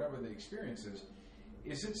have you, whatever the experience is.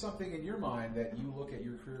 Is it something in your mind that you look at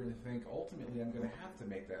your career and think, ultimately, I'm going to have to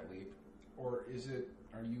make that leap? Or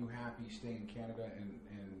are you happy staying in Canada and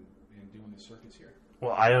doing the circuits here?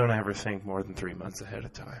 Well, I don't ever think more than 3 months ahead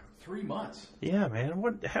of time. 3 months? Yeah,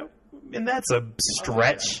 man. And that's a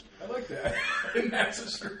stretch. I like that. And that's a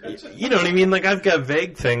stretch. You know what I mean? Like, I've got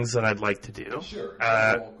vague things that I'd like to do. Sure.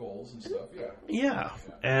 Goals and stuff, yeah.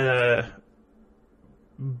 And,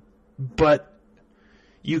 but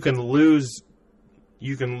you can lose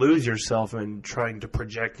yourself in trying to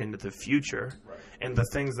project into the future. Right. And the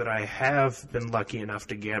things that I have been lucky enough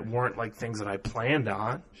to get weren't like things that I planned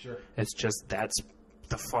on. Sure. It's just that's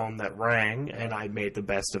the phone that rang, and I made the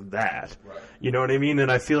best of that. Right. You know what I mean?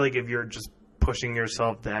 And I feel like if you're just pushing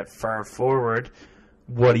yourself that far forward,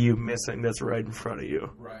 what are you missing that's right in front of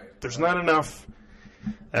you? Right. There's not enough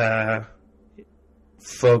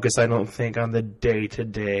focus, I don't think, on the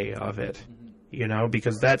day-to-day of it.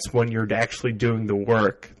 Because that's when you're actually doing the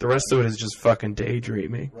work. The rest of it is just fucking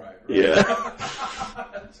daydreaming. Right. Yeah.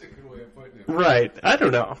 That's a good way of putting it. Right. I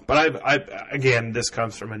don't know. But I again, this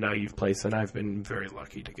comes from a naive place, and I've been very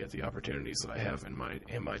lucky to get the opportunities that I have in my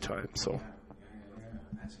time. So. Yeah.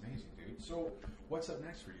 That's amazing, dude. So, what's up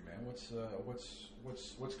next for you, man? What's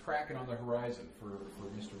cracking on the horizon for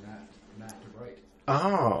Mr. Matt DeWright?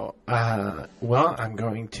 Oh, well, I'm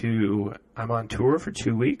on tour for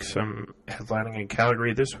 2 weeks. I'm headlining in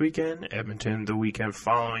Calgary this weekend, Edmonton the weekend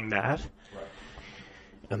following that. Right.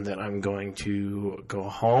 And then I'm going to go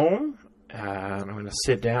home, and I'm going to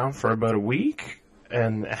sit down for about a week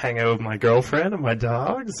and hang out with my girlfriend and my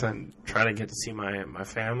dogs and try to get to see my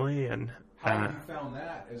family. And how have you found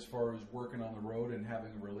that as far as working on the road and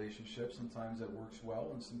having a relationship? Sometimes that works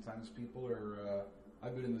well, and sometimes people are...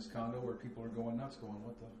 I've been in this condo where people are going nuts, going,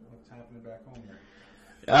 what's happening back home here?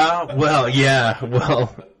 Well, yeah.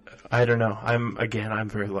 Well, I don't know. I'm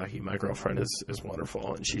very lucky. My girlfriend is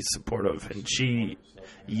wonderful, and she's supportive, and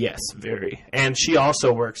yes, very. And she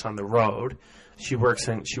also works on the road. She works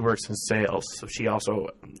in sales, so she also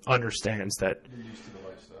understands that. You're used to the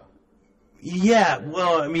lifestyle. Yeah,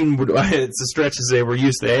 well, I mean, it's a stretch to say we're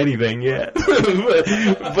used to anything yet,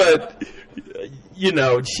 but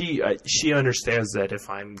she understands that if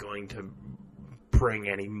I'm going to bring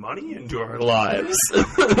any money into our lives,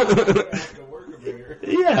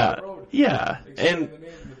 yeah, and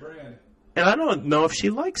I don't know if she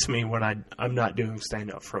likes me when I'm not doing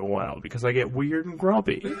stand up for a while because I get weird and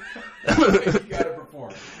grumpy. You gotta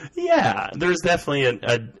perform. Yeah, there's definitely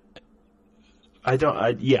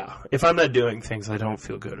if I'm not doing things, I don't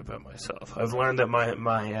feel good about myself. I've learned that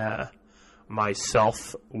my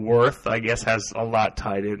self-worth, I guess, has a lot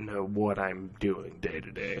tied into what I'm doing day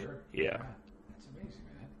to day. Sure. Yeah. That's amazing,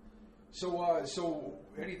 man. So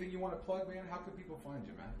anything you want to plug, man? How can people find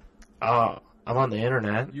you, man? I'm on the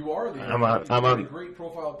internet. You are the. I'm on. I'm a on. great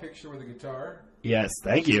profile picture with a guitar. Yes,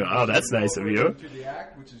 thank you. Oh, that's nice of you. To the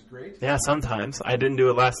act, which is great. Yeah, sometimes. I didn't do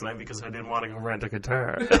it last night because I didn't want to go rent a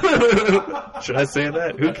guitar. Should I say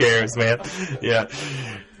that? Who cares, man? Yeah.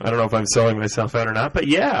 I don't know if I'm selling myself out or not, but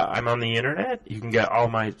yeah, I'm on the internet. You can get all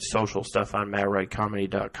my social stuff on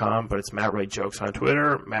MattWrightComedy.com, but it's Matt Wright Jokes on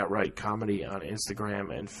Twitter, Matt Wright Comedy on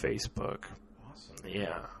Instagram and Facebook. Awesome.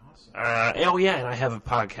 Yeah. Awesome. Oh, yeah, and I have a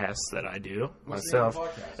podcast that I do What's the name of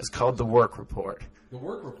myself. the podcast? It's called The Work Report. The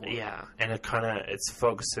Work Report. Yeah, and it's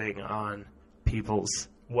focusing on people's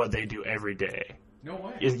what they do every day. No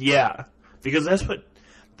way. Yeah, because that's what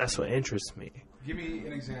interests me. Give me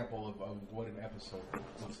an example of what an episode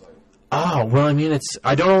looks like. Oh, well, I mean,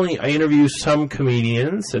 I interview some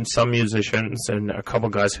comedians and some musicians and a couple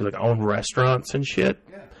guys who like own restaurants and shit.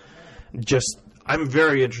 Yeah. I'm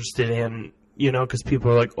very interested in, because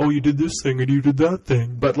people are like, oh, you did this thing and you did that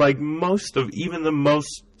thing. But like even the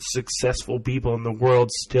most successful people in the world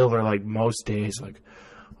still are like most days like,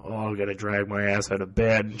 oh, I gotta drag my ass out of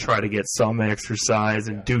bed and try to get some exercise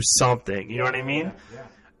and do something. You know what I mean? Yeah.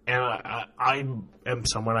 And I am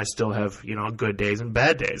someone, I still have, good days and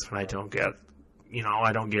bad days when I don't get,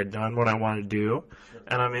 I don't get done what I want to do.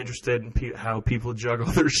 And I'm interested in how people juggle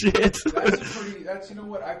their shit. That's you know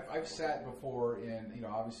what, I've sat before and,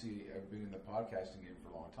 obviously I've been in the podcasting game for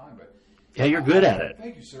a long time, but yeah, you're good at it.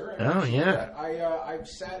 Thank you, sir. Oh, yeah. I've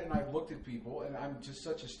sat and I've looked at people, and I'm just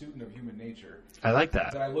such a student of human nature. I like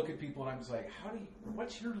that. That I look at people and I'm just like,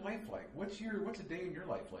 what's your life like? What's a day in your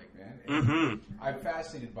life like, man? And I'm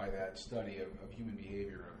fascinated by that study of human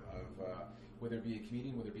behavior, of whether it be a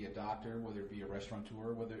comedian, whether it be a doctor, whether it be a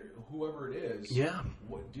restaurateur, whoever it is. Yeah.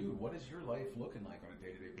 What is your life looking like on a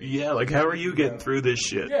day-to-day basis? Yeah, like how are you getting through this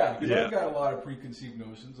shit? Yeah, because I've got a lot of preconceived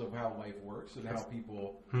notions of how life works and how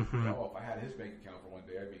people, if I had his bank account for one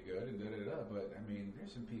day, I'd be good, and da-da-da. But, I mean,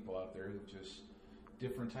 there's some people out there who just,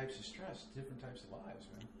 different types of stress, different types of lives,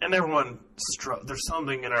 man. And everyone, there's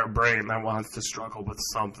something in our brain that wants to struggle with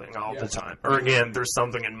something all the time. Or again, there's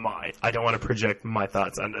something in mine. I don't want to project my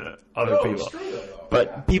thoughts onto other people. It's true, though.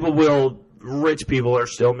 But rich people are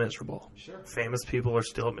still miserable. Sure. Famous people are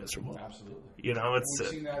still miserable. Absolutely. It's... We've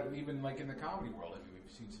seen that even like in the comedy world. I mean,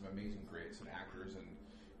 we've seen some amazing greats and actors and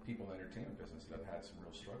people in the entertainment business that have had some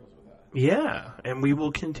real struggles with that. Yeah, and we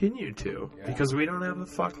will continue to because we don't have a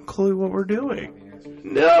fucking clue what we're doing.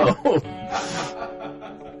 No.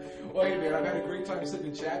 Well, hey, man, I've had a great time sitting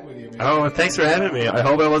and chatting with you, man. Oh, thanks for having me. I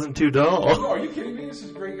hope I wasn't too dull. Oh, are you kidding me? This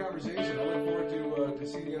is a great conversation. I look forward to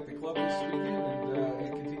seeing you at the club this weekend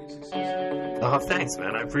and continued success. Oh, thanks,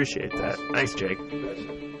 man. I appreciate that. Thanks, Jake.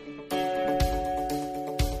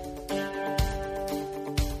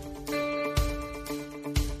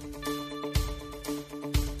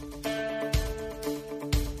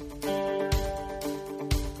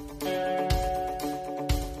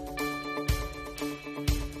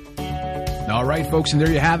 All right, folks, and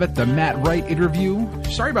there you have it, the Matt Wright interview.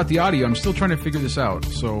 Sorry about the audio. I'm still trying to figure this out,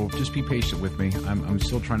 so just be patient with me. I'm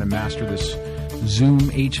still trying to master this Zoom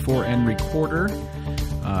H4n recorder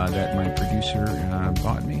that my producer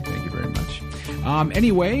bought me. Thank you very much.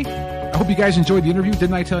 Anyway, I hope you guys enjoyed the interview.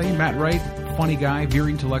 Didn't I tell you? Matt Wright, funny guy,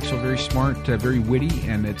 very intellectual, very smart, very witty,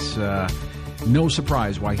 and it's no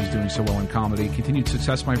surprise why he's doing so well in comedy. Continued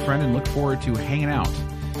success, my friend, and look forward to hanging out.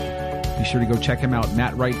 Be sure to go check him out,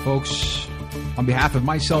 Matt Wright, folks. On behalf of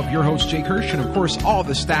myself, your host, Jake Hirsch, and of course, all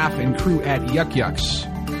the staff and crew at Yuck Yucks.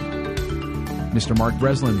 Mr. Mark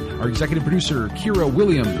Breslin, our executive producer, Kira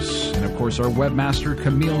Williams, and of course, our webmaster,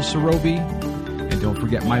 Camille Sarobi. And don't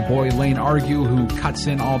forget my boy, Lane Argue, who cuts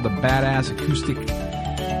in all the badass acoustic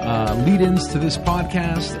lead-ins to this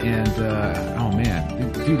podcast. And, oh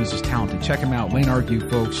man, dude is just talented. Check him out, Lane Argue,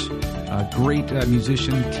 folks. Great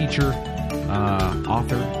musician, teacher,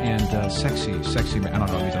 author, and sexy man. I don't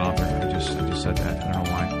know if he's an author. I just said that. I don't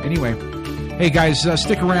know why. Anyway, hey guys,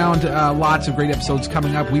 stick around. Lots of great episodes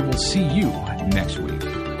coming up. We will see you next week.